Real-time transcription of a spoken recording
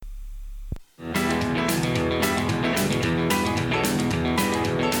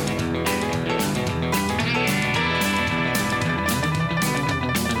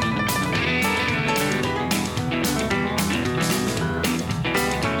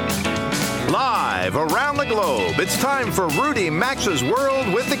Live around the globe, it's time for Rudy Maxa's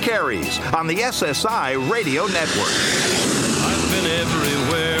World with the Careys on the SSI Radio Network. I've been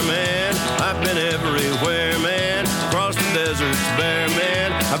everywhere, man. I've been everywhere, man. Across the deserts bare,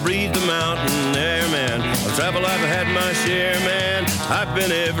 man. I breathe the mountain air, man. Of travel I've had my share, man. I've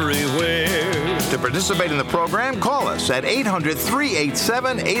been everywhere. To participate in the program, call us at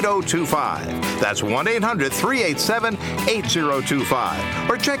 800-387-8025. That's 1-800-387-8025.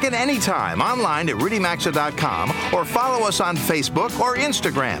 Or check in anytime online at rudymaxa.com or follow us on Facebook or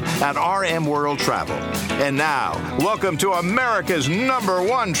Instagram at RM World Travel. And now, welcome to America's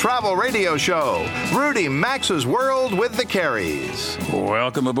 #1 travel radio show, Rudy Maxa's World with the Careys.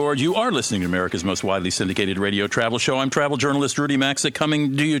 Welcome aboard. You are listening to America's most widely syndicated radio travel show. I'm travel journalist Rudy Maxa,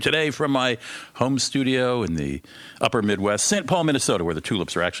 coming to you today from my home studio in the upper Midwest, St. Paul, Minnesota, where the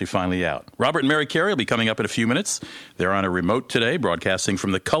tulips are actually finally out. Robert and Mary Carey will be coming up in a few minutes. They're on a remote today, broadcasting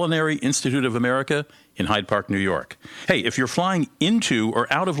from the Culinary Institute of America in Hyde Park, New York. Hey, if you're flying into or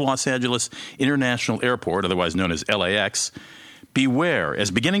out of Los Angeles International Airport, otherwise known as LAX, beware, as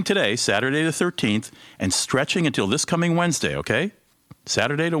beginning today, Saturday the 13th, and stretching until this coming Wednesday, okay?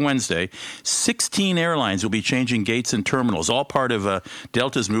 Saturday to Wednesday, 16 airlines will be changing gates and terminals, all part of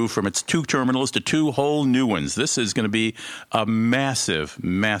Delta's move from its 2 terminals to 2 whole new ones. This is going to be a massive,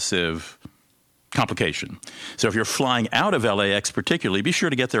 massive complication. So if you're flying out of LAX particularly, be sure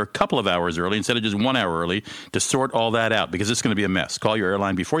to get there a couple of hours early instead of just 1 hour early to sort all that out, because it's going to be a mess. Call your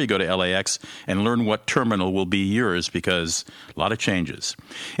airline before you go to LAX and learn what terminal will be yours, because a lot of changes.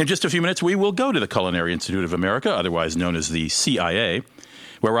 In just a few minutes, we will go to the Culinary Institute of America, otherwise known as the CIA,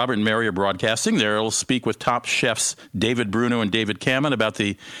 where Robert and Mary are broadcasting. They'll speak with top chefs David Bruno and David Cameron about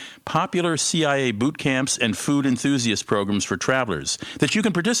the popular CIA boot camps and food enthusiast programs for travelers that you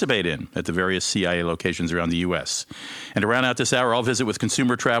can participate in at the various CIA locations around the U.S. And to round out this hour, I'll visit with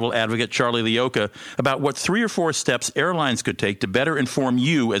consumer travel advocate Charlie Leoka about what 3 or 4 steps airlines could take to better inform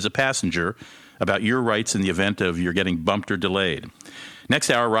you as a passenger about your rights in the event of your getting bumped or delayed.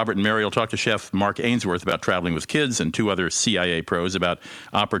 Next hour, Robert and Mary will talk to Chef Mark Ainsworth about traveling with kids, and 2 other CIA pros about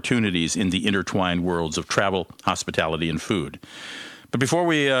opportunities in the intertwined worlds of travel, hospitality, and food. But before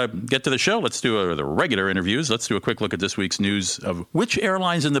we get to the show, let's do the regular interviews. Let's do a quick look at this week's news of which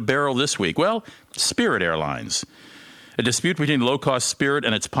airline's in the barrel this week. Well, Spirit Airlines. A dispute between low-cost Spirit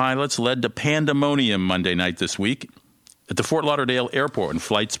and its pilots led to pandemonium Monday night this week at the Fort Lauderdale airport, and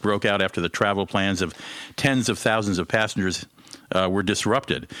flights broke out after the travel plans of tens of thousands of passengers were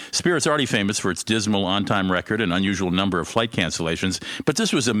disrupted. Spirit's already famous for its dismal on-time record and unusual number of flight cancellations, but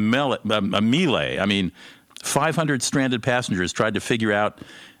this was a melee. I mean, 500 stranded passengers tried to figure out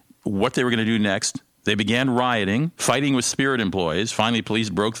what they were going to do next. They began rioting, fighting with Spirit employees. Finally, police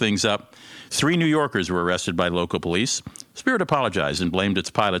broke things up. 3 New Yorkers were arrested by local police. Spirit apologized and blamed its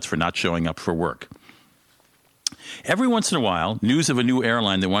pilots for not showing up for work. Every once in a while, news of a new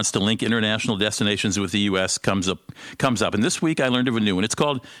airline that wants to link international destinations with the U.S. comes up. And this week I learned of a new one. It's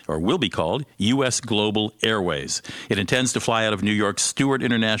called, or will be called, U.S. Global Airways. It intends to fly out of New York's Stewart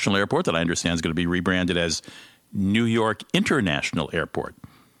International Airport, that I understand is going to be rebranded as New York International Airport.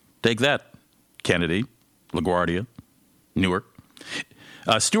 Take that, Kennedy, LaGuardia, Newark.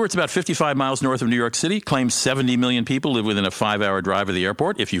 Stewart's about 55 miles north of New York City, claims 70 million people live within a 5-hour drive of the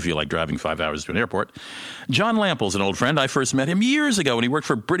airport, if you feel like driving 5 hours to an airport. John Lample's an old friend. I first met him years ago when he worked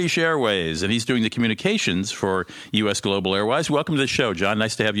for British Airways, and he's doing the communications for U.S. Global Airways. Welcome to the show, John.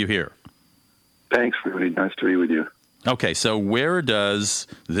 Nice to have you here. Thanks, Rudy. Nice to be with you. Okay, so where does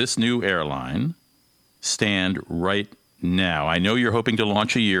this new airline stand right now? I know you're hoping to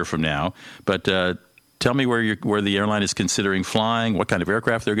launch a year from now, but tell me where the airline is considering flying, what kind of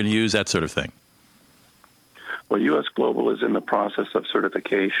aircraft they're going to use, that sort of thing. Well, U.S. Global is in the process of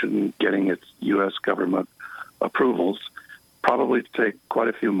certification, getting its U.S. government approvals. Probably take quite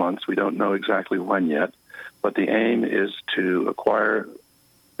a few months. We don't know exactly when yet, but the aim is to acquire,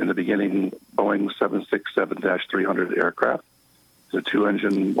 in the beginning, Boeing 767-300 aircraft. It's a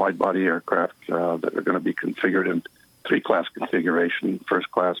 2-engine wide-body aircraft that are going to be configured in 3-class configuration: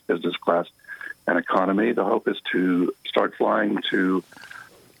 first class, business class, and economy. The hope is to start flying to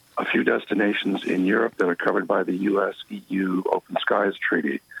a few destinations in Europe that are covered by the U.S.-EU Open Skies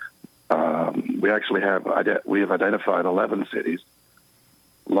Treaty. We have identified 11 cities: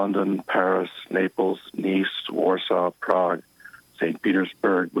 London, Paris, Naples, Nice, Warsaw, Prague, St.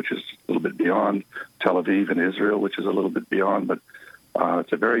 Petersburg, which is a little bit beyond, Tel Aviv, and Israel, which is a little bit beyond, but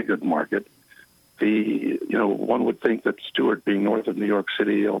it's a very good market. One would think that Stewart being north of New York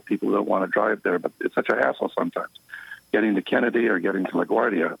City, people don't want to drive there, but it's such a hassle sometimes. Getting to Kennedy or getting to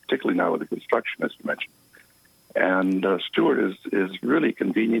LaGuardia, particularly now with the construction, as you mentioned. And Stuart is really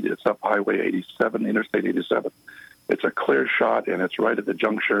convenient. It's up Highway 87, Interstate 87. It's a clear shot, and it's right at the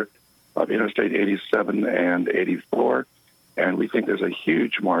juncture of Interstate 87 and 84. And we think there's a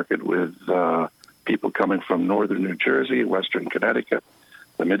huge market with people coming from northern New Jersey, western Connecticut,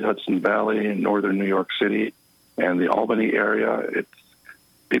 the Mid-Hudson Valley, northern New York City, and the Albany area. It's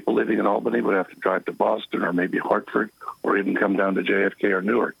people living in Albany would have to drive to Boston or maybe Hartford or even come down to JFK or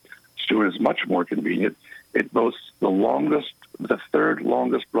Newark. Stuart is much more convenient. It boasts the third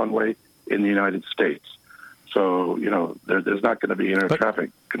longest runway in the United States. So, there's not going to be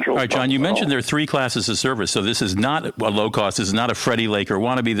traffic control. All right, John, you mentioned there are three classes of service. So this is not a low cost. This is not a Freddie Lake or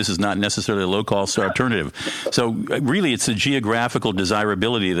Wannabe. This is not necessarily a low cost alternative. So really, it's the geographical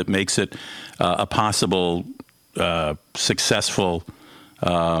desirability that makes it a possible successful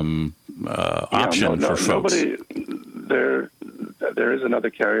option for folks. There is another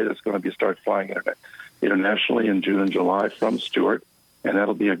carrier that's going to start flying internationally in June and July from Stuart, and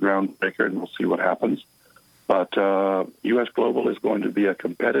that'll be a groundbreaker, and we'll see what happens. But U.S. Global is going to be a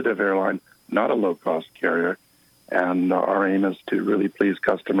competitive airline, not a low-cost carrier, and our aim is to really please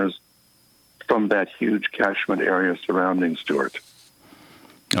customers from that huge catchment area surrounding Stuart.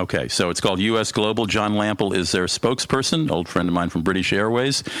 Okay, so it's called U.S. Global. John Lample is their spokesperson, old friend of mine from British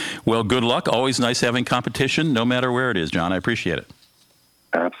Airways. Well, good luck. Always nice having competition, no matter where it is, John. I appreciate it.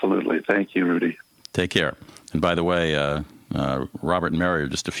 Absolutely. Thank you, Rudy. Take care. And by the way, Robert and Mary are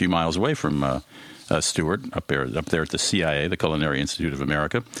just a few miles away from Stuart, up there at the CIA, the Culinary Institute of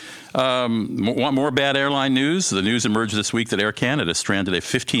America. Want more bad airline news? The news emerged this week that Air Canada stranded a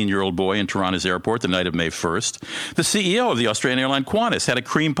 15-year-old boy in Toronto's airport the night of May 1st. The CEO of the Australian airline Qantas had a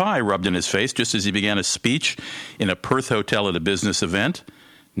cream pie rubbed in his face just as he began a speech in a Perth hotel at a business event.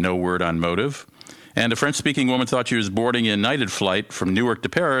 No word on motive. And a French-speaking woman thought she was boarding a United flight from Newark to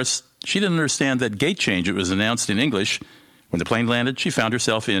Paris. She didn't understand that gate change, it was announced in English. When the plane landed, she found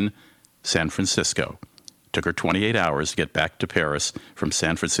herself in San Francisco. Took her 28 hours to get back to Paris from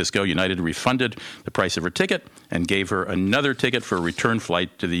San Francisco. United refunded the price of her ticket and gave her another ticket for a return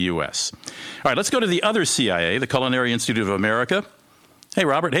flight to the U.S. All right, let's go to the other CIA, the Culinary Institute of America. Hey,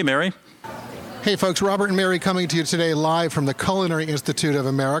 Robert. Hey, Mary. Hey, folks. Robert and Mary coming to you today live from the Culinary Institute of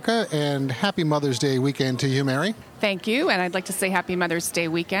America. And happy Mother's Day weekend to you, Mary. Thank you, and I'd like to say happy Mother's Day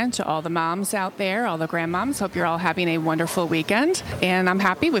weekend to all the moms out there, all the grandmoms. Hope you're all having a wonderful weekend. And I'm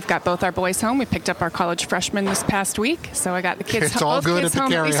happy. We've got both our boys home. We picked up our college freshmen this past week, so I got the kids it's all both good kids at the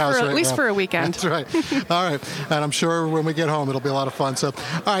home Carey house at least for a weekend. That's right. All right. And I'm sure when we get home, it'll be a lot of fun. So,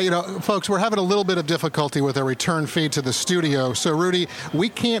 all right, folks, we're having a little bit of difficulty with our return feed to the studio. So, Rudy, we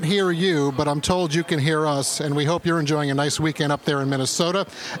can't hear you, but I'm told you can hear us, and we hope you're enjoying a nice weekend up there in Minnesota.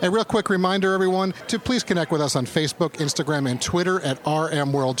 A real quick reminder, everyone, to please connect with us on Facebook, Instagram, and Twitter at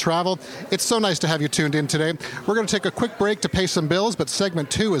RM World Travel. It's so nice to have you tuned in today. We're going to take a quick break to pay some bills, but segment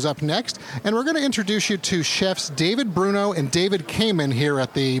 2 is up next, and we're going to introduce you to chefs David Bruno and David Kamen here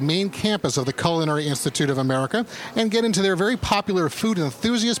at the main campus of the Culinary Institute of America and get into their very popular food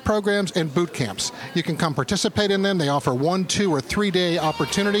enthusiast programs and boot camps. You can come participate in them. They offer 1, 2, or 3-day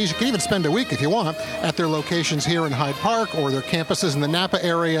opportunities. You can even spend a week if you want at their locations here in Hyde Park or their campuses in the Napa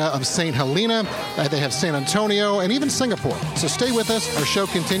area of St. Helena. They have San Antonio and even Singapore. So stay with us. Our show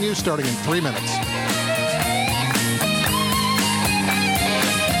continues starting in 3 minutes.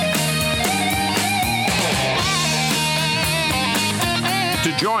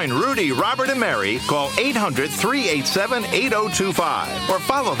 To join Rudy, Robert, and Mary, call 800-387-8025 or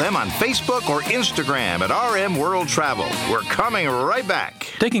follow them on Facebook or Instagram at RM World Travel. We're coming right back.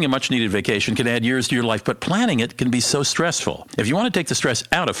 Taking a much-needed vacation can add years to your life, but planning it can be so stressful. If you want to take the stress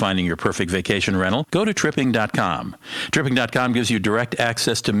out of finding your perfect vacation rental, go to Tripping.com. Tripping.com gives you direct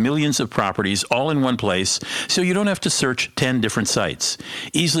access to millions of properties all in one place, so you don't have to search 10 different sites.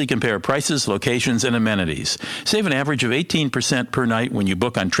 Easily compare prices, locations, and amenities. Save an average of 18% per night when you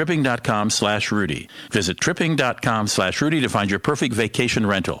book on Tripping.com/Rudy. Visit Tripping.com/Rudy to find your perfect vacation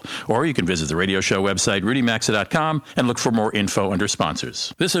rental. Or you can visit the radio show website, RudyMaxa.com, and look for more info under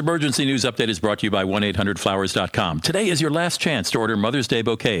sponsors. This emergency news update is brought to you by 1-800-Flowers.com. Today is your last chance to order Mother's Day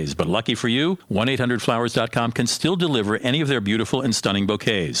bouquets, but lucky for you, 1-800-Flowers.com can still deliver any of their beautiful and stunning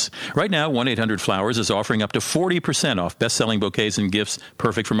bouquets. Right now, 1-800-Flowers is offering up to 40% off best-selling bouquets and gifts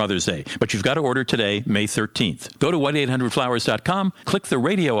perfect for Mother's Day. But you've got to order today, May 13th. Go to 1-800-Flowers.com, click click the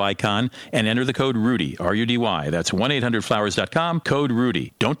radio icon and enter the code RUDY, R-U-D-Y. That's 1-800-Flowers.com, code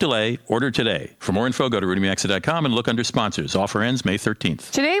RUDY. Don't delay. Order today. For more info, go to RudyMaxa.com and look under sponsors. Offer ends May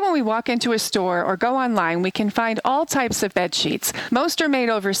 13th. Today, when we walk into a store or go online, we can find all types of bed sheets. Most are made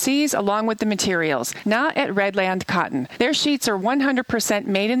overseas along with the materials, not at Redland Cotton. Their sheets are 100%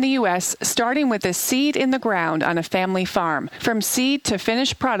 made in the U.S., starting with a seed in the ground on a family farm. From seed to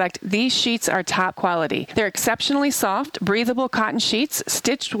finished product, these sheets are top quality. They're exceptionally soft, breathable cotton sheets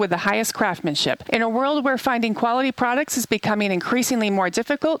stitched with the highest craftsmanship. In a world where finding quality products is becoming increasingly more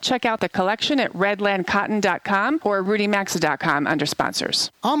difficult, check out the collection at redlandcotton.com or rudymaxa.com under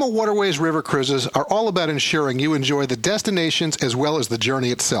sponsors. AMA Waterways River Cruises are all about ensuring you enjoy the destinations as well as the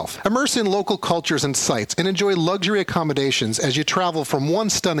journey itself. Immerse in local cultures and sites and enjoy luxury accommodations as you travel from one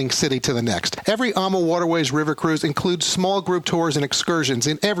stunning city to the next. Every AMA Waterways River Cruise includes small group tours and excursions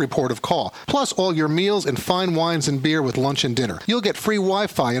in every port of call, plus all your meals and fine wines and beer with lunch and dinner. You'll get free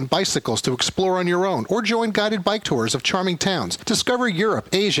Wi-Fi and bicycles to explore on your own, or join guided bike tours of charming towns. Discover Europe,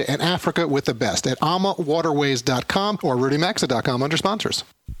 Asia, and Africa with the best at amawaterways.com or rudymaxa.com under sponsors.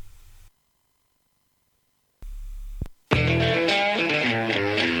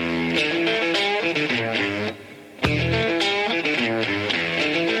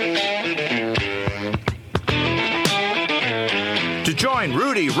 To join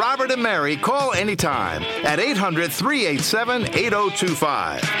Rudy, Robert, and Mary, call anytime at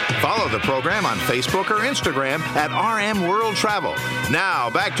 800-387-8025. Follow the program on Facebook or Instagram at RM World Travel. Now,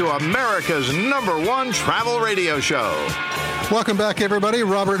 back to America's #1 travel radio show. Welcome back, everybody.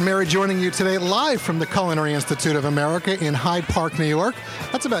 Robert and Mary joining you today live from the Culinary Institute of America in Hyde Park, New York.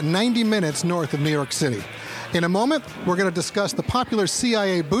 That's about 90 minutes north of New York City. In a moment, we're going to discuss the popular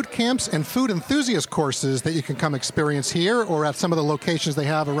CIA boot camps and food enthusiast courses that you can come experience here or at some of the locations they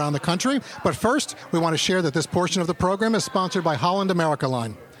have around the country. But first, we want to share that this portion of the program is sponsored by Holland America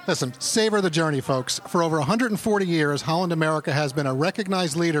Line. Listen, savor the journey, folks. For over 140 years, Holland America has been a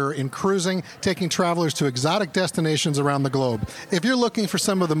recognized leader in cruising, taking travelers to exotic destinations around the globe. If you're looking for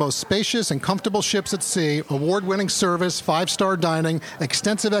some of the most spacious and comfortable ships at sea, award-winning service, 5-star dining,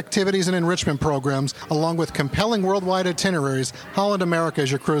 extensive activities and enrichment programs, along with compelling worldwide itineraries, Holland America is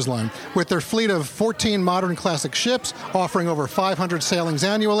your cruise line. With their fleet of 14 modern classic ships, offering over 500 sailings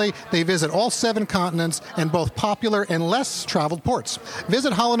annually, they visit all 7 continents and both popular and less traveled ports.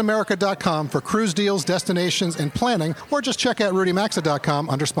 Visit HollandAmerica.com for cruise deals, destinations, and planning, or just check out RudyMaxa.com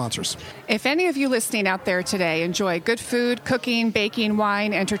under sponsors. If any of you listening out there today enjoy good food, cooking, baking,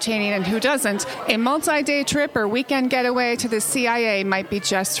 wine, entertaining, and who doesn't, a multi-day trip or weekend getaway to the CIA might be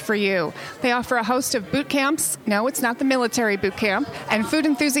just for you. They offer a host of boot camps, no, it's not the military boot camp, and food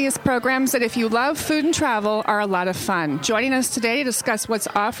enthusiast programs that if you love food and travel are a lot of fun. Joining us today to discuss what's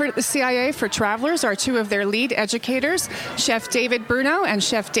offered at the CIA for travelers are 2 of their lead educators, Chef David Bruno and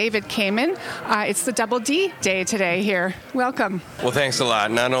Chef David Kamen. It's the Double D Day today here. Welcome. Well, thanks a lot.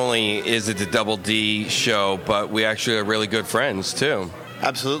 Not only is it the Double D show, but we actually are really good friends, too.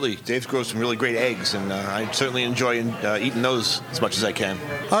 Absolutely. Dave grows some really great eggs, and I certainly enjoy eating those as much as I can.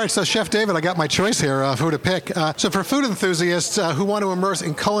 All right, so Chef David, I got my choice here of who to pick. So for food enthusiasts who want to immerse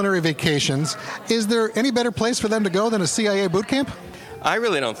in culinary vacations, is there any better place for them to go than a CIA boot camp? I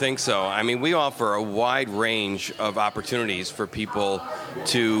really don't think so. I mean, we offer a wide range of opportunities for people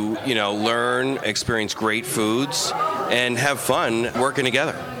to, learn, experience great foods, and have fun working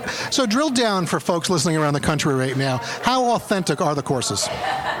together. So drill down for folks listening around the country right now. How authentic are the courses?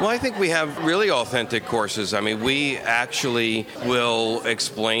 Well, I think we have really authentic courses. I mean, we actually will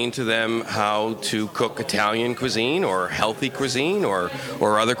explain to them how to cook Italian cuisine or healthy cuisine or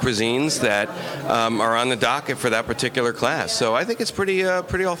other cuisines that are on the docket for that particular class. So I think it's pretty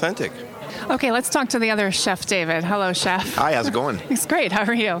authentic. Okay, let's talk to the other Chef David. Hello, Chef. Hi, how's it going? It's great. How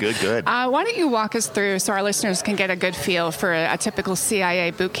are you? Good. Why don't you walk us through so our listeners can get a good feel for a typical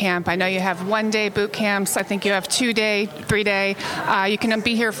CIA boot camp? I know you have 1-day boot camps. I think you have 2-day, 3-day. You can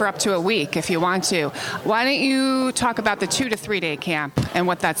be here for up to a week if you want to. Why don't you talk about the 2 to 3-day camp and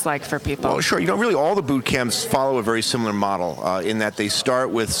what that's like for people? Well, sure. Really all the boot camps follow a very similar model in that they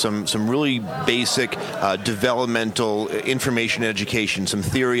start with some really basic developmental information and education, some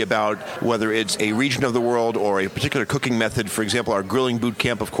theory about whether it's a region of the world or a particular cooking method. For example, our grilling boot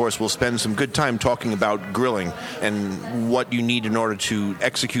camp, of course, will spend some good time talking about grilling and what you need in order to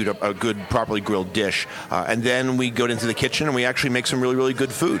execute a good, properly grilled dish. And then we go into the kitchen and we actually make some really, really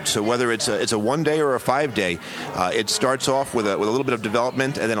good food. So whether it's a 1-day or a 5-day, it starts off with a little bit of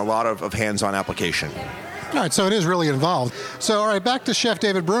development and then a lot of hands-on application. All right, so it is really involved. So, all right, back to Chef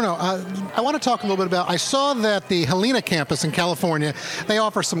David Bruno. I want to talk a little bit about, I saw that the Helena campus in California, they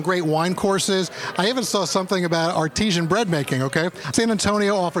offer some great wine courses. I even saw something about artesian bread making, okay? San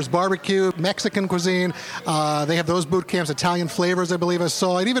Antonio offers barbecue, Mexican cuisine. They have those boot camps, Italian flavors, I believe I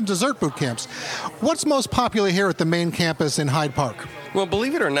saw, and even dessert boot camps. What's most popular here at the main campus in Hyde Park? Well,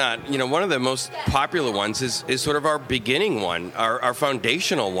 believe it or not, one of the most popular ones is sort of our beginning one, our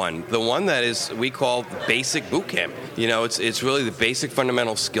foundational one, the one that we call basic boot camp. It's really the basic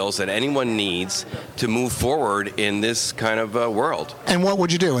fundamental skills that anyone needs to move forward in this kind of world. And what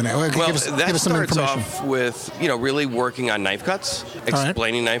would you do in it? Give us some starts off with, really working on knife cuts,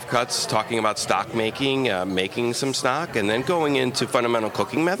 explaining knife cuts, talking about stock making, making some stock, and then going into fundamental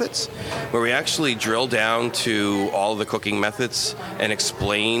cooking methods, where we actually drill down to all the cooking methods and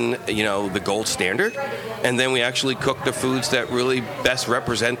explain, the gold standard. And then we actually cook the foods that really best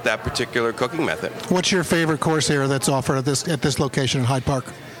represent that particular cooking method. What's your favorite course here that's offered at this location in Hyde Park?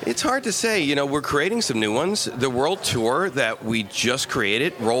 It's hard to say. We're creating some new ones. The world tour that we just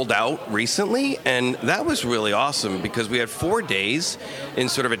created rolled out recently, and that was really awesome because we had 4 days in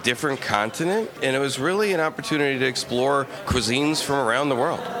sort of a different continent, and it was really an opportunity to explore cuisines from around the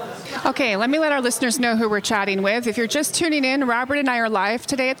world. Okay, let me let our listeners know who we're chatting with. If you're just tuning in, Robert and I are live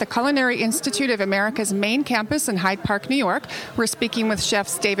today at the Culinary Institute of America's main campus in Hyde Park, New York. We're speaking with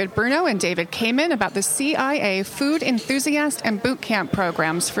chefs David Bruno and David Kamen about the CIA Food Enthusiast and Boot Camp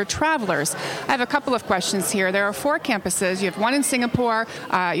programs for travelers. I have a couple of questions here. There are 4 campuses. You have one in Singapore.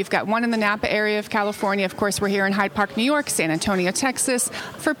 You've got one in the Napa area of California. Of course, we're here in Hyde Park, New York, San Antonio, Texas.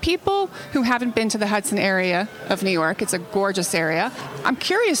 For people who haven't been to the Hudson area of New York, it's a gorgeous area. I'm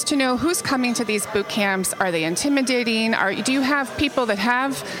curious to know who's coming to these boot camps. Are they intimidating? Do you have people that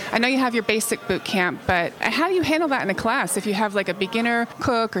I know you have your basic boot camp, but how do you handle that in a class if you have like a beginner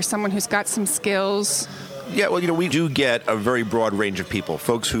cook or someone who's got some skills? Yeah, well, we do get a very broad range of people,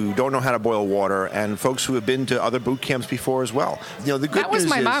 folks who don't know how to boil water and folks who have been to other boot camps before as well. The good that was news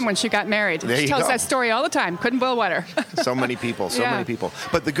my is, mom when she got married. She tells that story all the time. Couldn't boil water. So many people.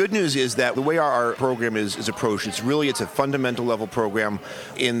 But the good news is that the way our program is approached, it's a fundamental level program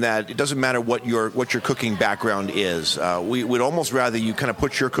in that it doesn't matter what your cooking background is. We would almost rather you kind of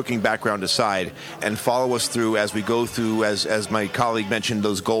put your cooking background aside and follow us through as we go through, as my colleague mentioned,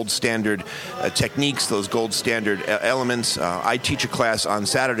 those gold standard techniques, those gold standard elements. I teach a class on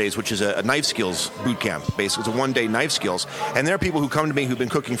Saturdays, which is a knife skills boot camp. Basically, it's a one-day knife skills. And there are people who come to me who've been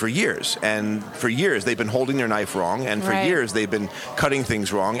cooking for years. And for years, they've been holding their knife wrong. And for years, they've been cutting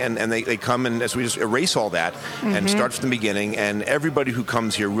things wrong. And they come and as we just erase all that and start from the beginning. And everybody who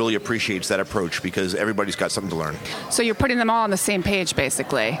comes here really appreciates that approach because everybody's got something to learn. So you're putting them all on the same page,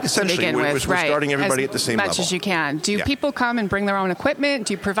 basically. Essentially, we're starting everybody at the same level. As much as you can. Do people come and bring their own equipment?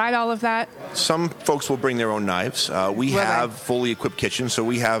 Do you provide all of that? Some folks will bring their own knives. We have fully equipped kitchens, so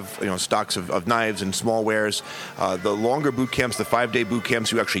we have stocks of knives and small wares. The longer boot camps, the 5-day boot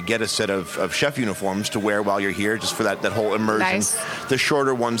camps, you actually get a set of chef uniforms to wear while you're here, just for that whole immersion. Nice. The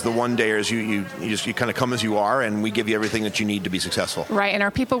shorter ones, the one-dayers, you kind of come as you are, and we give you everything that you need to be successful. Right. And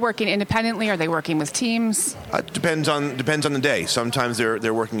are people working independently? Are they working with teams? Depends on the day. Sometimes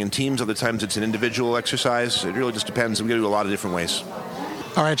they're working in teams. Other times it's an individual exercise. It really just depends. We do it a lot of different ways.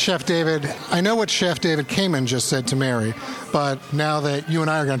 All right, Chef David, I know what Chef David Kamen just said to Mary, but now that you and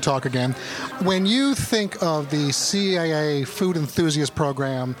I are going to talk again, when you think of the CIA Food Enthusiast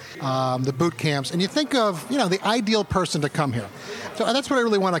Program, the boot camps, and you think of, the ideal person to come here. So that's what I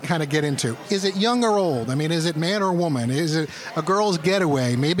really want to kind of get into. Is it young or old? I mean, is it man or woman? Is it a girl's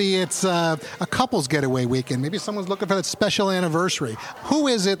getaway? Maybe it's a couple's getaway weekend. Maybe someone's looking for that special anniversary. Who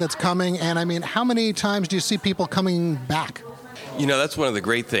is it that's coming? And I mean, how many times do you see people coming back? That's one of the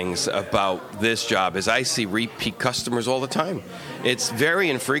great things about this job is I see repeat customers all the time. It's very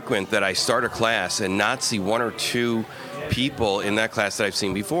infrequent that I start a class and not see 1 or 2 people in that class that I've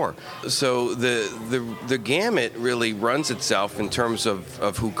seen before. So the gamut really runs itself in terms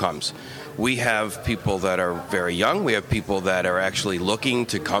of who comes. We have people that are very young. We have people that are actually looking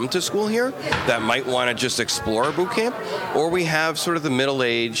to come to school here that might want to just explore boot camp. Or we have sort of the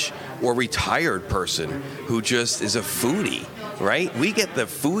middle-aged or retired person who just is a foodie. Right? We get the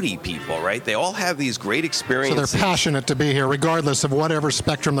foodie people, right? They all have these great experiences. So they're passionate to be here, regardless of whatever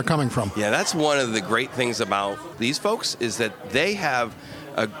spectrum they're coming from. Yeah, that's one of the great things about these folks is that they have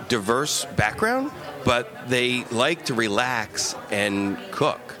a diverse background, but they like to relax and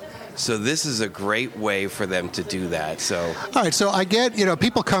cook. So this is a great way for them to do that. So, all right, so I get,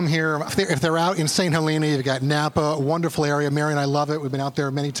 people come here, if they're out in St. Helena, you've got Napa, a wonderful area. Mary and I love it. We've been out there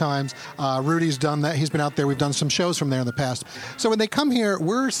many times. Rudy's done that. He's been out there. We've done some shows from there in the past. So when they come here,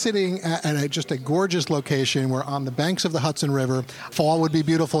 we're sitting at just a gorgeous location. We're on the banks of the Hudson River. Fall would be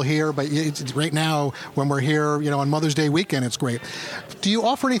beautiful here, but it's right now when we're here, on Mother's Day weekend, it's great. Do you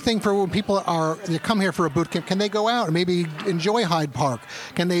offer anything for when people they come here for a boot camp? Can they go out and maybe enjoy Hyde Park?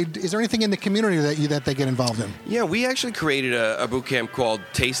 Is there anything in the community that they get involved in? Yeah, we actually created a boot camp called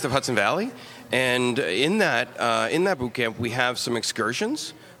Taste of Hudson Valley, and in that boot camp we have some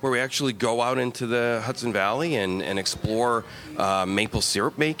excursions where we actually go out into the Hudson Valley and explore maple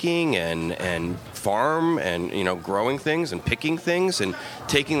syrup making and farm and growing things and picking things and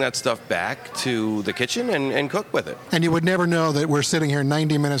taking that stuff back to the kitchen and cook with it. And you would never know that we're sitting here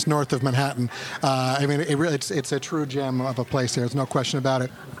 90 minutes north of Manhattan. It's a true gem of a place there. There's no question about it.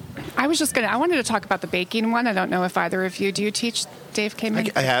 I wanted to talk about the baking one. I don't know if either of you, do you teach, Dave Kamen?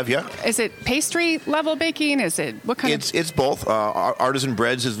 I have, yeah. Is it pastry level baking? Is it, what kind of? It's both. Artisan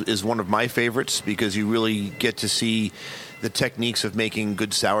Breads is one of my favorites because you really get to see the techniques of making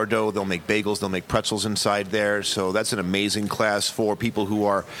good sourdough. They'll make bagels, they'll make pretzels inside there. So that's an amazing class for people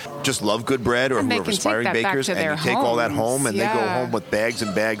who just love good bread or who are aspiring bakers. And you take all that home and they go home with bags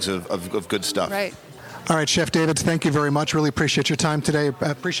and bags of good stuff. Right. All right, Chef David, thank you very much. Really appreciate your time today.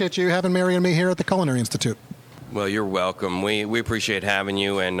 Appreciate you having Mary and me here at the Culinary Institute. Well, you're welcome. We appreciate having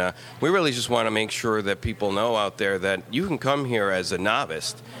you, and we really just want to make sure that people know out there that you can come here as a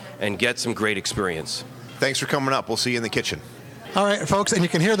novice and get some great experience. Thanks for coming up. We'll see you in the kitchen. All right, folks, and you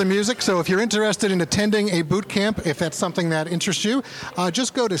can hear the music. So if you're interested in attending a boot camp, if that's something that interests you,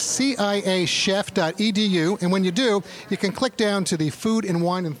 just go to ciachef.edu. And when you do, you can click down to the Food and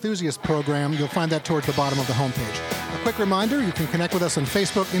Wine Enthusiast program. You'll find that towards the bottom of the homepage. A quick reminder, you can connect with us on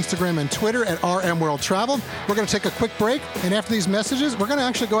Facebook, Instagram, and Twitter at RM World Travel. We're going to take a quick break, and after these messages, we're going to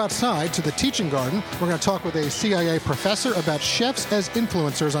actually go outside to the teaching garden. We're going to talk with a CIA professor about chefs as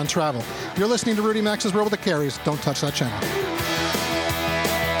influencers on travel. You're listening to Rudy Max's World with the Carries. Don't touch that channel.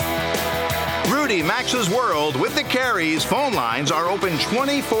 Rudy Max's World with the Carries phone lines are open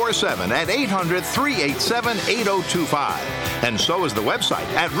 24/7 at 800-387-8025. And so is the website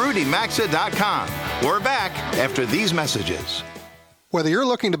at rudymaxa.com. We're back after these messages. Whether you're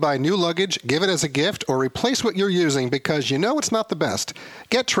looking to buy new luggage, give it as a gift, or replace what you're using because you know it's not the best,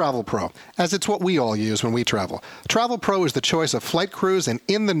 get Travel Pro, as it's what we all use when we travel. Travel Pro is the choice of flight crews and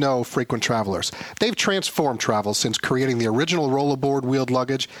in-the-know frequent travelers. They've transformed travel since creating the original rollerboard wheeled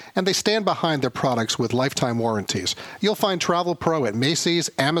luggage, and they stand behind their products with lifetime warranties. You'll find Travel Pro at Macy's,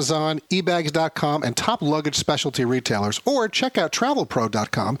 Amazon, ebags.com, and top luggage specialty retailers, or check out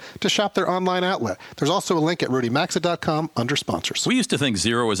travelpro.com to shop their online outlet. There's also a link at rudymaxa.com under sponsors. We used to think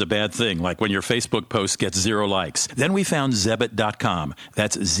zero was a bad thing, like when your Facebook post gets 0 likes. Then we found Zebit.com.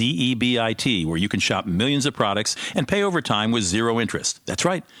 That's Zebit, where you can shop millions of products and pay over time with 0 interest. That's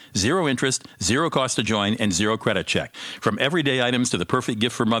right, 0 interest, 0 cost to join, and 0 credit check. From everyday items to the perfect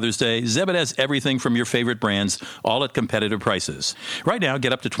gift for Mother's Day, Zebit has everything from your favorite brands, all at competitive prices. Right now,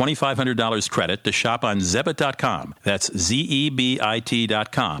 get up to $2,500 credit to shop on Zebit.com. That's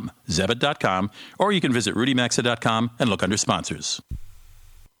Zebit.com. Zebit.com, or you can visit rudymaxa.com and look under sponsors.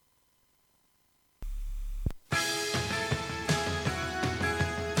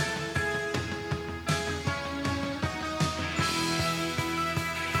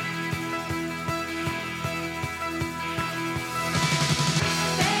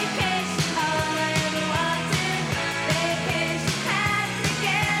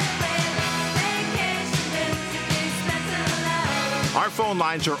 Our phone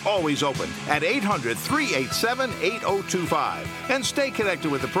lines are always open at 800-387-8025. And stay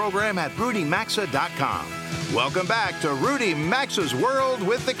connected with the program at rudymaxa.com. Welcome back to Rudy Max's World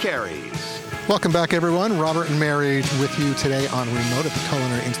with the Carries. Welcome back, everyone. Robert and Mary with you today on remote at the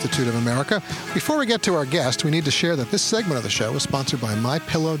Culinary Institute of America. Before we get to our guest, we need to share that this segment of the show is sponsored by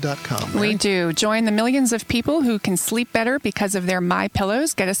MyPillow.com. We do. Join the millions of people who can sleep better because of their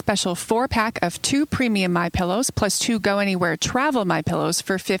MyPillows. Get a special 4-pack of 2 premium MyPillows plus 2 Go Anywhere travel MyPillows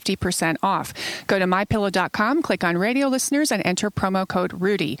for 50% off. Go to MyPillow.com, click on radio listeners, and enter promo code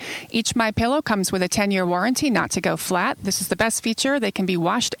Rudy. Each MyPillow comes with a 10-year warranty not to go flat. This is the best feature. They can be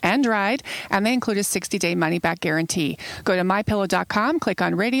washed and dried, and and they include a 60-day money-back guarantee. Go to MyPillow.com, click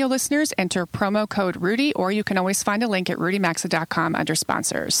on Radio Listeners, enter promo code Rudy, or you can always find a link at RudyMaxa.com under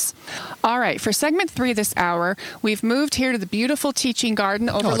sponsors. All right, for segment 3 this hour, we've moved here to the beautiful teaching garden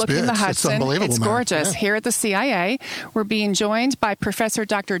overlooking the Hudson. It's unbelievable. It's gorgeous. Here at the CIA, we're being joined by Professor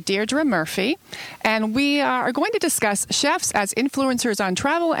Dr. Deirdre Murphy, and we are going to discuss chefs as influencers on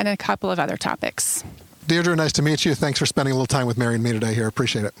travel and a couple of other topics. Deirdre, nice to meet you. Thanks for spending a little time with Mary and me today here.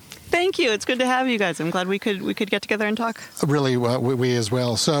 Appreciate it. Thank you. It's good to have you guys. I'm glad we could get together and talk. Really, we as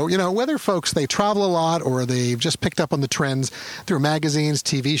well. So, whether folks, they travel a lot or they've just picked up on the trends through magazines,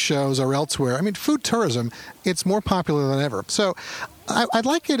 TV shows, or elsewhere, food tourism, it's more popular than ever. So I'd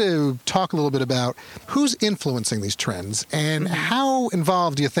like you to talk a little bit about who's influencing these trends and how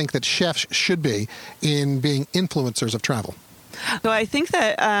involved do you think that chefs should be in being influencers of travel? So I think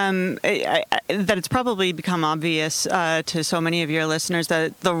that that it's probably become obvious to so many of your listeners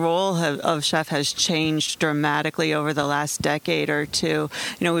that the role of chef has changed dramatically over the last decade or two.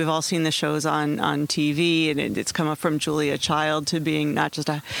 We've all seen the shows on TV, and it's come up from Julia Child to being not just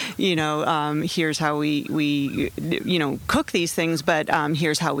here's how we cook these things, but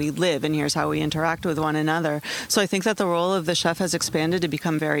here's how we live and here's how we interact with one another. So I think that the role of the chef has expanded to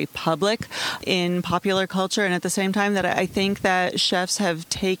become very public in popular culture, and at the same time that I think that chefs have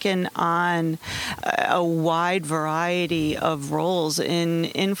taken on a wide variety of roles in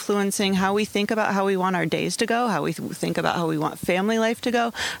influencing how we think about how we want our days to go, how we think about how we want family life to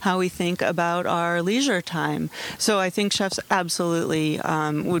go, how we think about our leisure time. So I think chefs absolutely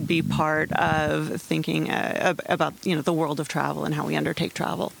would be part of thinking about the world of travel and how we undertake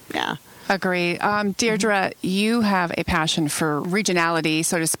travel. Yeah. Agree. Deirdre, you have a passion for regionality,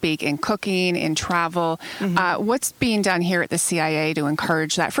 so to speak, in cooking, in travel. What's being done here at the CIA to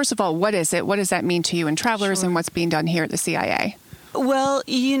encourage that? First of all, what is it? What does that mean to you and travelers, and what's being done here at the CIA? Well,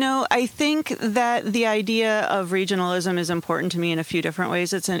 I think that the idea of regionalism is important to me in a few different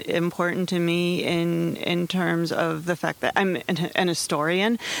ways. It's important to me in terms of the fact that I'm an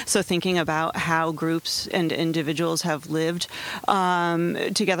historian, so thinking about how groups and individuals have lived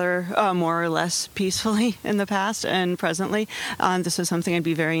together more or less peacefully in the past and presently. This is something I'd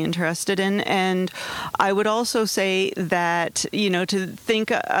be very interested in. And I would also say that, to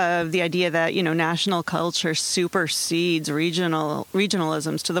think of the idea that, national culture supersedes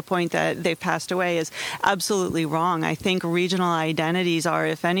regionalisms to the point that they've passed away is absolutely wrong. I think regional identities are,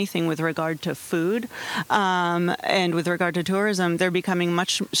 if anything, with regard to food and with regard to tourism, they're becoming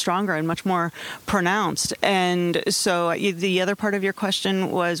much stronger and much more pronounced. And so the other part of your question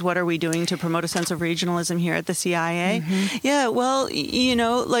was, what are we doing to promote a sense of regionalism here at the CIA? Yeah, well,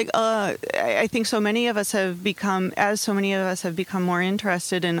 I think so many of us have become more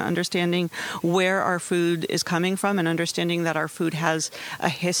interested in understanding where our food is coming from and understanding that our food has a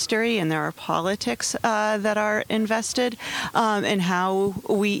history and there are politics that are invested in how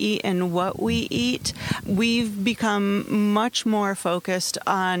we eat and what we eat. We've become much more focused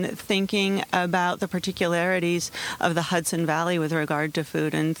on thinking about the particularities of the Hudson Valley with regard to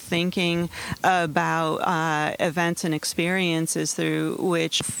food and thinking about events and experiences through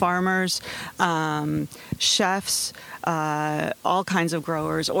which farmers, chefs, all kinds of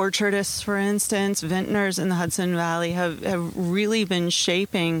growers, orchardists, for instance, vintners in the Hudson Valley have really been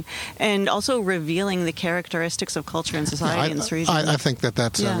shaping and also revealing the characteristics of culture and society in this region. I think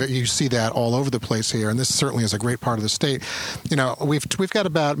that's you see that all over the place here, and this certainly is a great part of the state. We've got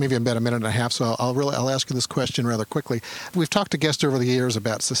about a minute and a half, so I'll ask you this question rather quickly. We've talked to guests over the years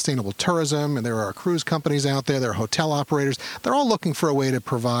about sustainable tourism, and there are cruise companies out there, there are hotel operators. They're all looking for a way to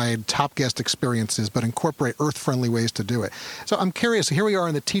provide top guest experiences, but incorporate earth-friendly ways to do it. So I'm curious, here we are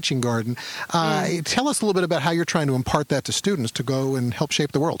in the teaching garden. Tell us a little bit about how you're trying to impart that to students to go and help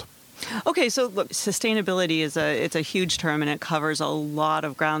shape the world. Okay, so look, sustainability it's a huge term, and it covers a lot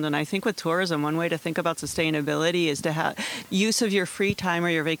of ground. And I think with tourism, one way to think about sustainability is to have use of your free time or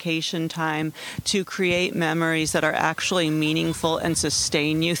your vacation time to create memories that are actually meaningful and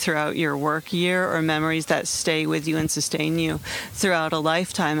sustain you throughout your work year, or memories that stay with you and sustain you throughout a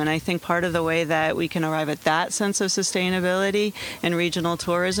lifetime. And I think part of the way that we can arrive at that sense of sustainability in regional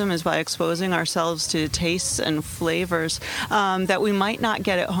tourism is by exposing ourselves to tastes and flavors that we might not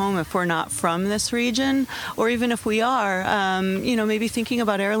get at home if we're not from this region, or even if we are, maybe thinking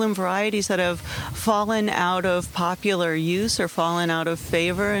about heirloom varieties that have fallen out of popular use or fallen out of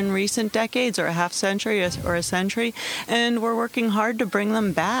favor in recent decades, or a half century or a century, and we're working hard to bring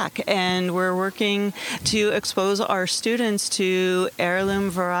them back, and we're working to expose our students to heirloom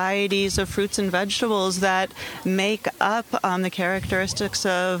varieties of fruits and vegetables that make up the characteristics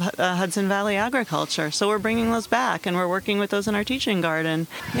of Hudson Valley agriculture. So we're bringing those back, and we're working with those in our teaching garden.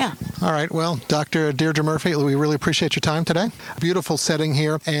 Yeah. All right. Well, Dr. Deirdre Murphy, we really appreciate your time today. Beautiful setting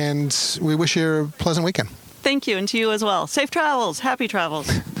here, and we wish you a pleasant weekend. Thank you, and to you as well. Safe travels. Happy travels.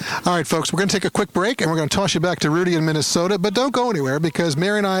 All right, folks, we're going to take a quick break, and we're going to toss you back to Rudy in Minnesota. But don't go anywhere, because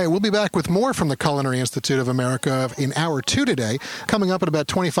Mary and I will be back with more from the Culinary Institute of America in Hour 2 today, coming up in about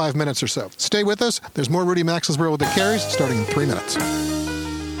 25 minutes or so. Stay with us. There's more Rudy Maxa's World with the Careys, starting in 3 minutes.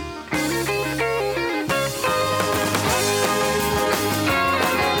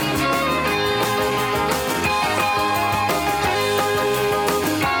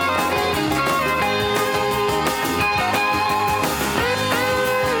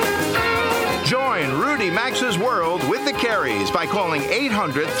 Max's World with the Careys by calling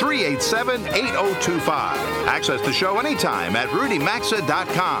 800-387-8025. Access the show anytime at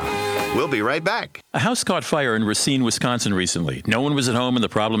rudymaxa.com. We'll be right back. A house caught fire in Racine, Wisconsin recently. No one was at home and the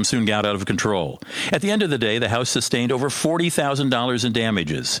problem soon got out of control. At the end of the day, the house sustained over $40,000 in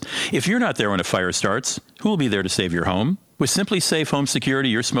damages. If you're not there when a fire starts, who will be there to save your home? With Simply Safe Home Security,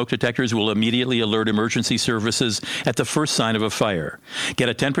 your smoke detectors will immediately alert emergency services at the first sign of a fire. Get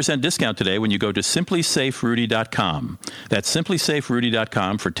a 10% discount today when you go to simplysaferudy.com. That's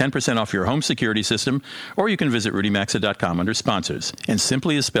simplysaferudy.com for 10% off your home security system, or you can visit rudymaxa.com under sponsors. And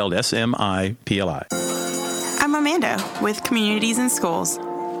Simply is spelled S-M-I-P-L-I. I'm Amanda with Communities in Schools.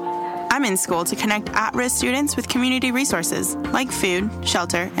 I'm in school to connect at-risk students with community resources like food,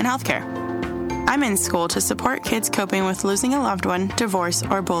 shelter, and healthcare. I'm in school to support kids coping with losing a loved one, divorce,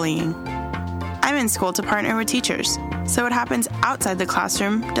 or bullying. I'm in school to partner with teachers, so what happens outside the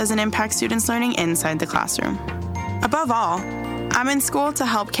classroom doesn't impact students learning inside the classroom. Above all, I'm in school to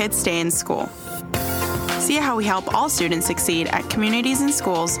help kids stay in school. See how we help all students succeed at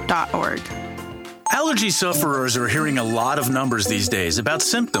communitiesinschools.org. Allergy sufferers are hearing a lot of numbers these days about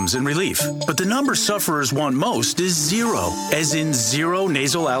symptoms and relief. But the number sufferers want most is zero, as in zero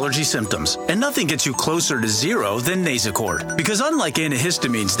nasal allergy symptoms. And nothing gets you closer to zero than Nasacort. Because unlike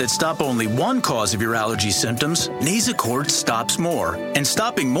antihistamines that stop only one cause of your allergy symptoms, Nasacort stops more. And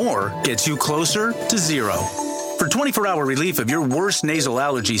stopping more gets you closer to zero. For 24-hour relief of your worst nasal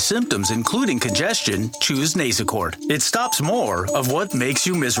allergy symptoms, including congestion, choose Nasacort. It stops more of what makes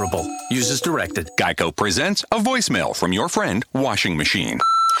you miserable. Use as directed. Geico presents a voicemail from your friend, Washing Machine.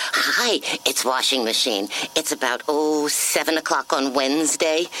 Hi, it's Washing Machine. It's about, 7 o'clock on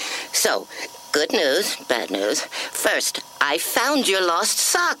Wednesday. So, good news, bad news. First, I found your lost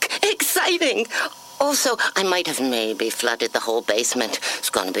sock. Exciting! Also, I might have maybe flooded the whole basement.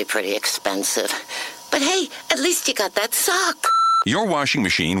 It's going to be pretty expensive. But hey, at least you got that sock. Your washing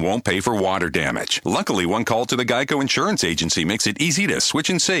machine won't pay for water damage. Luckily, one call to the Geico Insurance Agency makes it easy to switch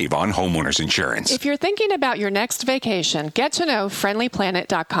and save on homeowners insurance. If you're thinking about your next vacation, get to know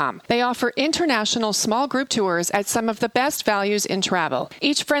FriendlyPlanet.com. They offer international small group tours at some of the best values in travel.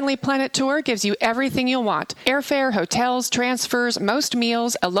 Each Friendly Planet tour gives you everything you'll want: airfare, hotels, transfers, most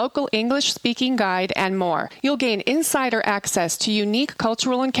meals, a local English-speaking guide, and more. You'll gain insider access to unique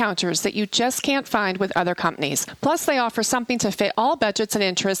cultural encounters that you just can't find with other companies. Plus, they offer something to fit all budgets and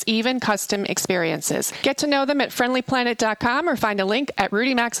interests, even custom experiences. Get to know them at friendlyplanet.com or find a link at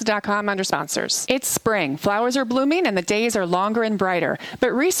rudymaxa.com under sponsors. It's spring. Flowers are blooming and the days are longer and brighter.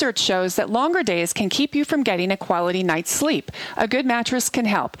 But research shows that longer days can keep you from getting a quality night's sleep. A good mattress can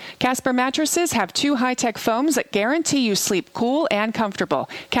help. Casper mattresses have 2 high-tech foams that guarantee you sleep cool and comfortable.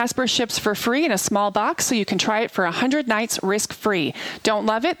 Casper ships for free in a small box so you can try it for 100 nights risk-free. Don't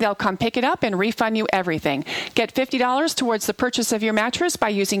love it? They'll come pick it up and refund you everything. Get $50 towards the purchase of your mattress by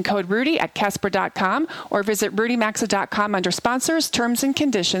using code Rudy at Casper.com or visit rudymaxa.com under sponsors. Terms and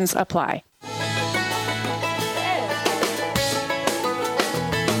conditions apply.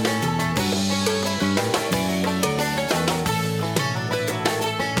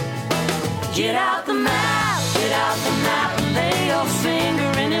 Get out the map, and lay your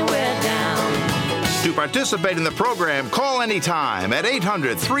finger anywhere down. To participate in the program, call anytime at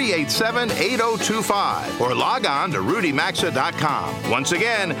 800-387-8025 or log on to rudymaxa.com. Once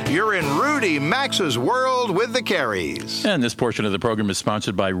again, you're in Rudy Maxa's World with the Careys. And this portion of the program is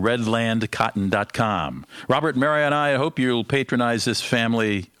sponsored by redlandcotton.com. Robert, Mary, and I hope you'll patronize this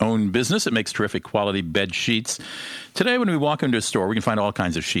family-owned business. It makes terrific quality bed sheets. Today, when we walk into a store, we can find all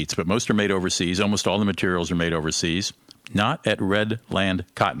kinds of sheets, but most are made overseas. Almost all the materials are made overseas. Not at Redland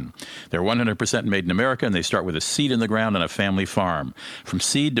Cotton. They're 100% made in America, and they start with a seed in the ground on a family farm. From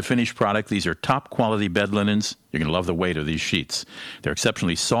seed to finished product, these are top-quality bed linens. You're going to love the weight of these sheets. They're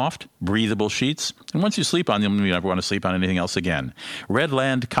exceptionally soft, breathable sheets, and once you sleep on them, you never want to sleep on anything else again.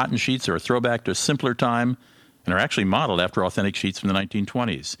 Redland cotton sheets are a throwback to a simpler time, and are actually modeled after authentic sheets from the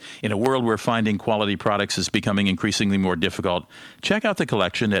 1920s. In a world where finding quality products is becoming increasingly more difficult, check out the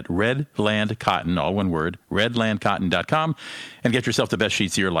collection at Redland Cotton, all one word, redlandcotton.com, and get yourself the best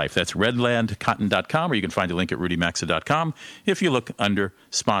sheets of your life. That's redlandcotton.com, or you can find a link at rudymaxa.com if you look under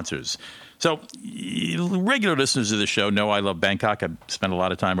sponsors. So, regular listeners of the show know I love Bangkok. I've spent a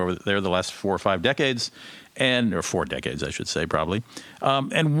lot of time over there the last 4 or 5 decades. Or 4 decades, I should say, probably.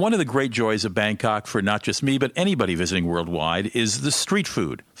 And one of the great joys of Bangkok for not just me, but anybody visiting worldwide is the street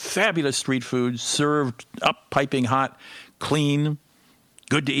food. Fabulous street food, served up, piping hot, clean,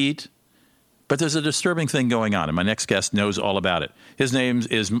 good to eat. But there's a disturbing thing going on, and my next guest knows all about it. His name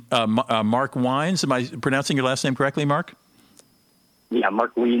is Mark Wiens. Am I pronouncing your last name correctly, Mark? Yeah,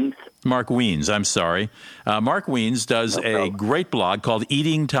 Mark Wiens. Mark Wiens, I'm sorry. Mark Wiens does a great blog called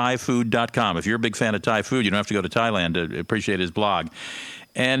eatingthaifood.com. If you're a big fan of Thai food, you don't have to go to Thailand to appreciate his blog.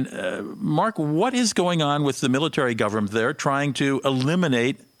 And, Mark, what is going on with the military government there trying to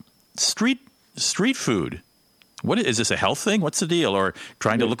eliminate street food? What is this, a health thing? What's the deal? Or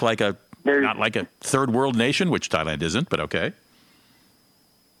trying to look like not like a third world nation, which Thailand isn't, but okay.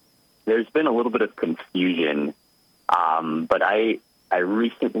 There's been a little bit of confusion, but I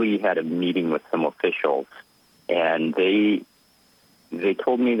recently had a meeting with some officials, and they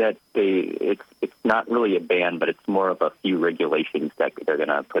told me that it's not really a ban, but it's more of a few regulations that they're going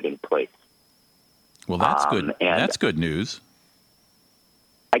to put in place. Well, that's good. That's good news.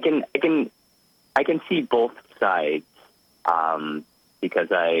 I can see both sides because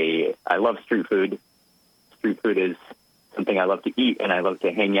I love street food. Street food is something I love to eat, and I love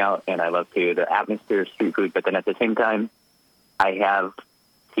to hang out, and I love the atmosphere of street food. But then at the same time, I have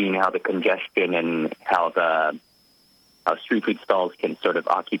seen how the congestion and how street food stalls can sort of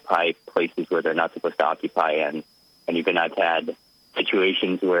occupy places where they're not supposed to occupy, and even I've had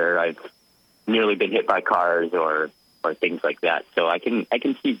situations where I've nearly been hit by cars or things like that. So I can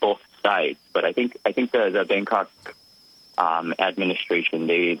see both sides, but I think the Bangkok administration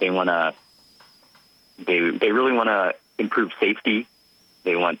they really want to improve safety.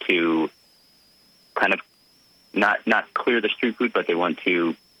 They want to kind of not clear the street food, but they want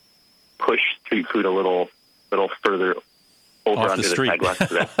to push street food a little further over onto the sidewalk so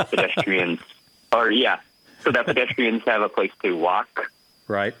that pedestrians, so that pedestrians have a place to walk,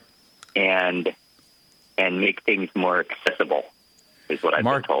 right, and make things more accessible, is what I've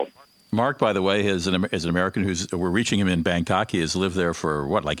been told. Mark, by the way, is an American we're reaching him in Bangkok. He has lived there for,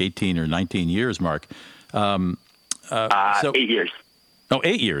 18 or 19 years, Mark? 8 years. Oh,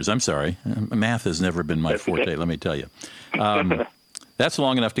 8 years. I'm sorry. Math has never been my forte, let me tell you. That's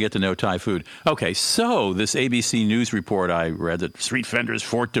long enough to get to know Thai food. Okay, so this ABC News report I read that street vendors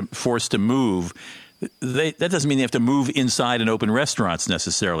forced to move, that doesn't mean they have to move inside and open restaurants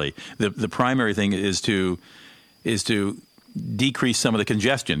necessarily. The primary thing is to decrease some of the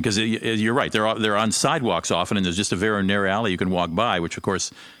congestion, because you're right, they're on sidewalks often, and there's just a very narrow alley you can walk by, which of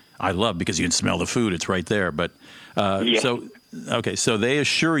course I love because you can smell the food. It's right there. But so they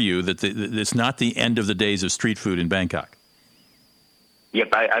assure you that it's not the end of the days of street food in Bangkok.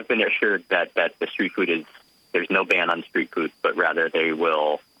 Yep, I've been assured that the street food there's no ban on street food, but rather they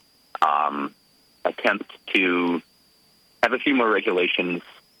will attempt to have a few more regulations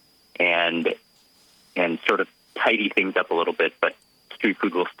and sort of tidy things up a little bit, but street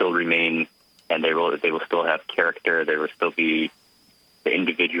food will still remain, and they will still have character. There will still be the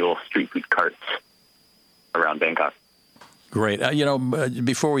individual street food carts around Bangkok. Great.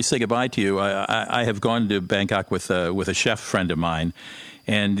 Before we say goodbye to you, I have gone to Bangkok with a chef friend of mine,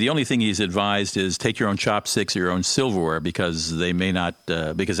 and the only thing he's advised is take your own chopsticks or your own silverware, because they may not,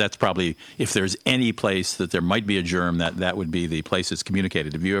 because that's probably, if there's any place that there might be a germ, that would be the place it's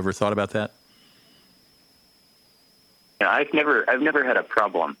communicated. Have you ever thought about that? Yeah, I've never had a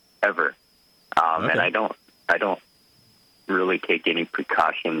problem ever, and I don't really take any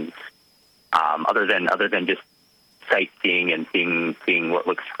precautions other than just sightseeing and seeing what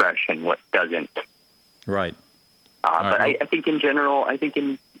looks fresh and what doesn't. Right. But I think in general,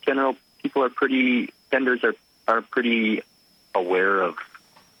 people vendors are pretty aware of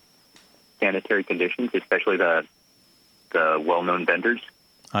sanitary conditions, especially the well-known vendors.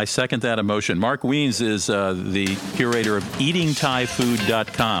 I second that emotion. Mark Wiens is the curator of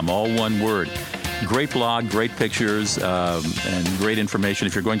eatingthaifood.com, all one word. Great blog, great pictures, and great information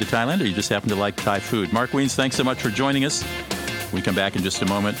if you're going to Thailand or you just happen to like Thai food. Mark Wiens, thanks so much for joining us. We come back in just a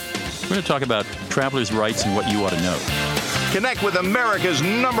moment. We're going to talk about travelers' rights and what you ought to know. Connect with America's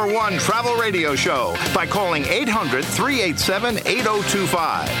 #1 travel radio show by calling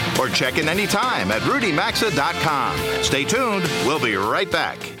 800-387-8025 or check in anytime at rudymaxa.com. Stay tuned. We'll be right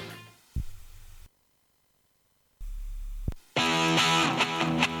back.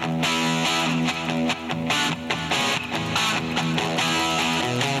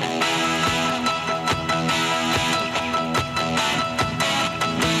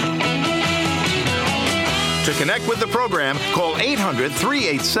 To connect with the program, call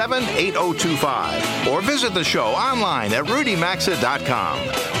 800-387-8025 or visit the show online at rudymaxa.com.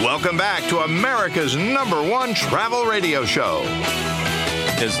 Welcome back to America's #1 travel radio show.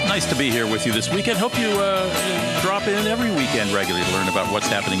 It's nice to be here with you this weekend. Hope you drop in every weekend regularly to learn about what's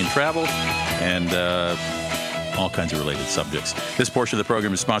happening in travel and all kinds of related subjects. This portion of the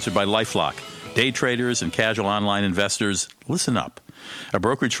program is sponsored by LifeLock. Day traders and casual online investors, listen up. A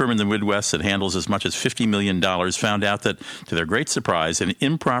brokerage firm in the Midwest that handles as much as $50 million found out that, to their great surprise, an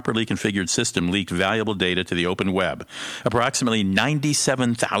improperly configured system leaked valuable data to the open web. Approximately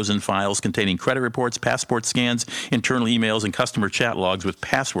 97,000 files containing credit reports, passport scans, internal emails, and customer chat logs with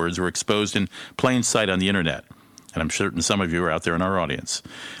passwords were exposed in plain sight on the Internet. And I'm certain some of you are out there in our audience.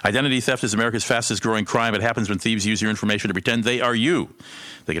 Identity theft is America's fastest growing crime. It happens when thieves use your information to pretend they are you.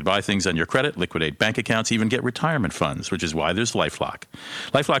 They can buy things on your credit, liquidate bank accounts, even get retirement funds, which is why there's LifeLock.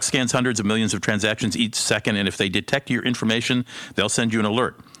 LifeLock scans hundreds of millions of transactions each second, and if they detect your information, they'll send you an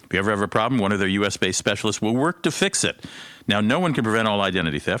alert. If you ever have a problem, one of their U.S.-based specialists will work to fix it. Now, no one can prevent all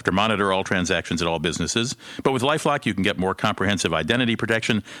identity theft or monitor all transactions at all businesses, but with LifeLock, you can get more comprehensive identity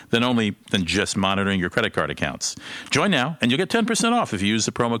protection than just monitoring your credit card accounts. Join now, and you'll get 10% off if you use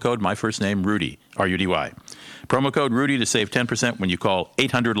the promo code MyFirstNameRudy, R-U-D-Y. Promo code Rudy to save 10% when you call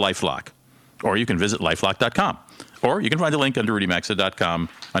 800-LifeLock. Or you can visit lifelock.com. Or you can find the link under rudymaxa.com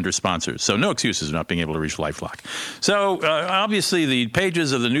under sponsors. So no excuses for not being able to reach LifeLock. So obviously the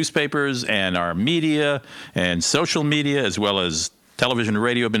pages of the newspapers and our media and social media as well as television and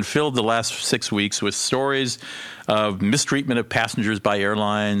radio have been filled the last 6 weeks with stories of mistreatment of passengers by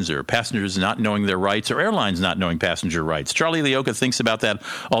airlines or passengers not knowing their rights or airlines not knowing passenger rights. Charlie Leoka thinks about that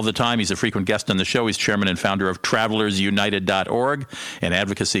all the time. He's a frequent guest on the show. He's chairman and founder of TravelersUnited.org, an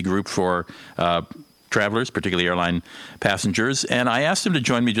advocacy group for travelers, particularly airline passengers. And I asked him to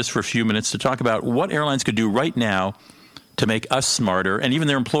join me just for a few minutes to talk about what airlines could do right now to make us smarter and even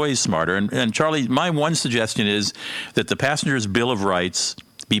their employees smarter. And Charlie, my one suggestion is that the passenger's Bill of Rights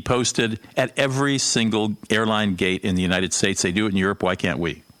be posted at every single airline gate in the United States. They do it in Europe. Why can't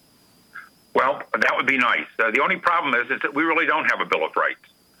we? Well, that would be nice. The only problem is that we really don't have a Bill of Rights.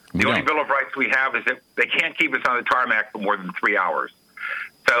 The only Bill of Rights we have is that they can't keep us on the tarmac for more than 3 hours.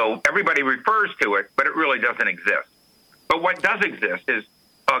 So everybody refers to it, but it really doesn't exist. But what does exist is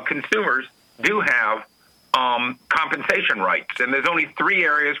consumers do have compensation rights, and there's only 3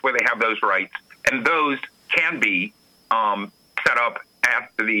 areas where they have those rights, and those can be set up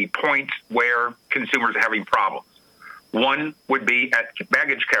at the points where consumers are having problems. One would be at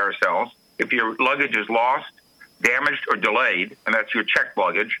baggage carousels. If your luggage is lost, damaged, or delayed, and that's your checked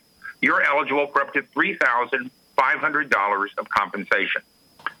luggage, you're eligible for up to $3,500 of compensation,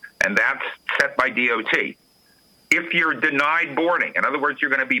 and that's set by DOT. If you're denied boarding, in other words,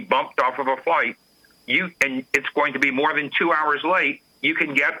 you're going to be bumped off of a flight, and it's going to be more than 2 hours late, you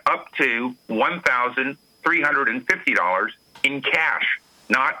can get up to $1,350 in cash,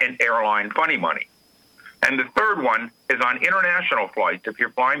 not in airline funny money. And the third one is on international flights. If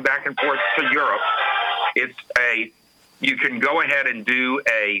you're flying back and forth to Europe, you can go ahead and do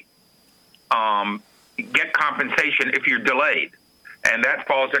get compensation if you're delayed. And that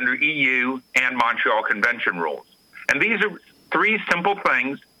falls under EU and Montreal Convention rules. And these are 3 simple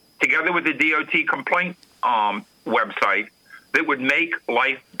things, together with the DOT complaint website, that would make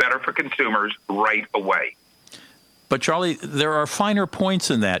life better for consumers right away. But, Charlie, there are finer points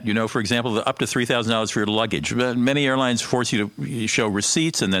in that. You know, for example, up to $3,000 for your luggage. Many airlines force you to show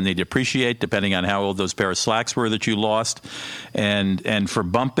receipts, and then they depreciate depending on how old those pair of slacks were that you lost. And for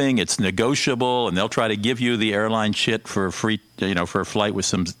bumping, it's negotiable, and they'll try to give you the airline shit for free, for a flight with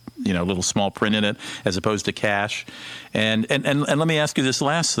some, little small print in it, as opposed to cash. And let me ask you this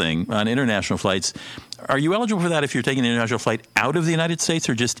last thing on international flights. Are you eligible for that if you're taking an international flight out of the United States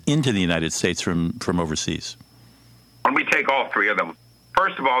or just into the United States from overseas? When we take all 3 of them,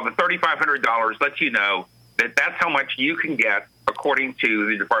 first of all, the $3,500 lets you know that that's how much you can get according to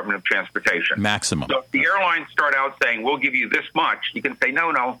the Department of Transportation. Maximum. So if the airlines start out saying, we'll give you this much, you can say,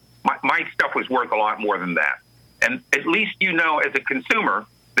 no, my stuff was worth a lot more than that. And at least you know as a consumer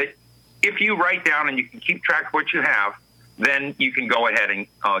that if you write down and you can keep track of what you have, then you can go ahead and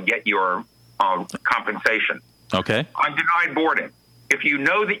get your compensation. Okay. On denied boarding, if you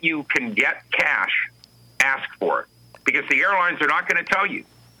know that you can get cash, ask for it. Because the airlines are not going to tell you.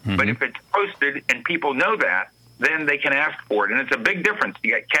 Mm-hmm. But if it's posted and people know that, then they can ask for it. And it's a big difference to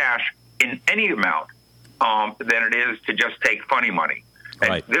get cash in any amount than it is to just take funny money.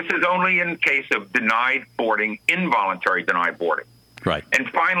 Right. And this is only in case of denied boarding, involuntary denied boarding. Right. And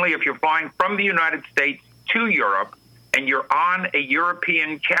finally, if you're flying from the United States to Europe and you're on a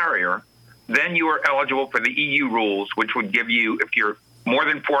European carrier, then you are eligible for the EU rules, which would give you, if you're more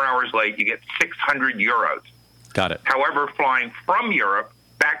than 4 hours late, you get 600 euros. Got it. However, flying from Europe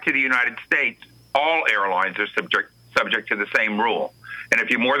back to the United States, all airlines are subject to the same rule. And if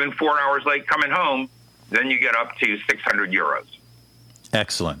you're more than 4 hours late coming home, then you get up to 600 euros.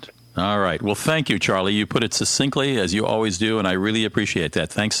 Excellent. All right. Well, thank you, Charlie. You put it succinctly, as you always do, and I really appreciate that.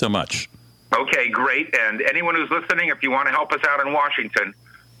 Thanks so much. Okay, great. And anyone who's listening, if you want to help us out in Washington,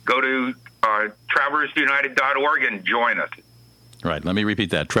 go to travelersunited.org and join us. Right. Let me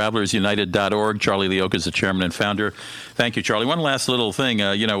repeat that. Travelersunited.org. Charlie Leoka is the chairman and founder. Thank you, Charlie. One last little thing.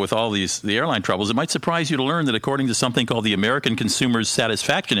 With all the airline troubles, it might surprise you to learn that according to something called the American Consumer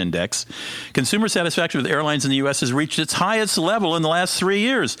Satisfaction Index, consumer satisfaction with airlines in the U.S. has reached its highest level in the last 3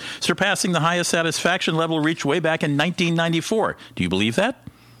 years, surpassing the highest satisfaction level reached way back in 1994. Do you believe that?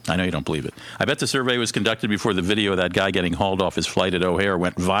 I know you don't believe it. I bet the survey was conducted before the video of that guy getting hauled off his flight at O'Hare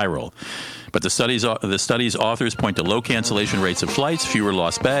went viral. But the study's authors point to low cancellation rates of flights, fewer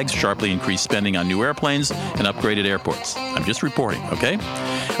lost bags, sharply increased spending on new airplanes, and upgraded airports. I'm just reporting, okay?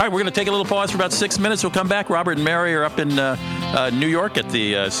 All right, we're going to take a little pause for about 6 minutes. We'll come back. Robert and Mary are up in New York at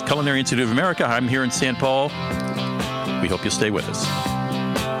the Culinary Institute of America. I'm here in St. Paul. We hope you'll stay with us.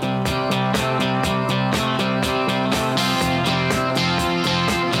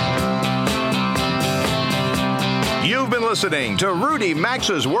 You've been listening to Rudy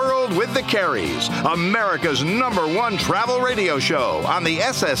Maxa's World with the Careys, America's #1 travel radio show on the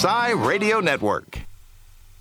SSI Radio Network.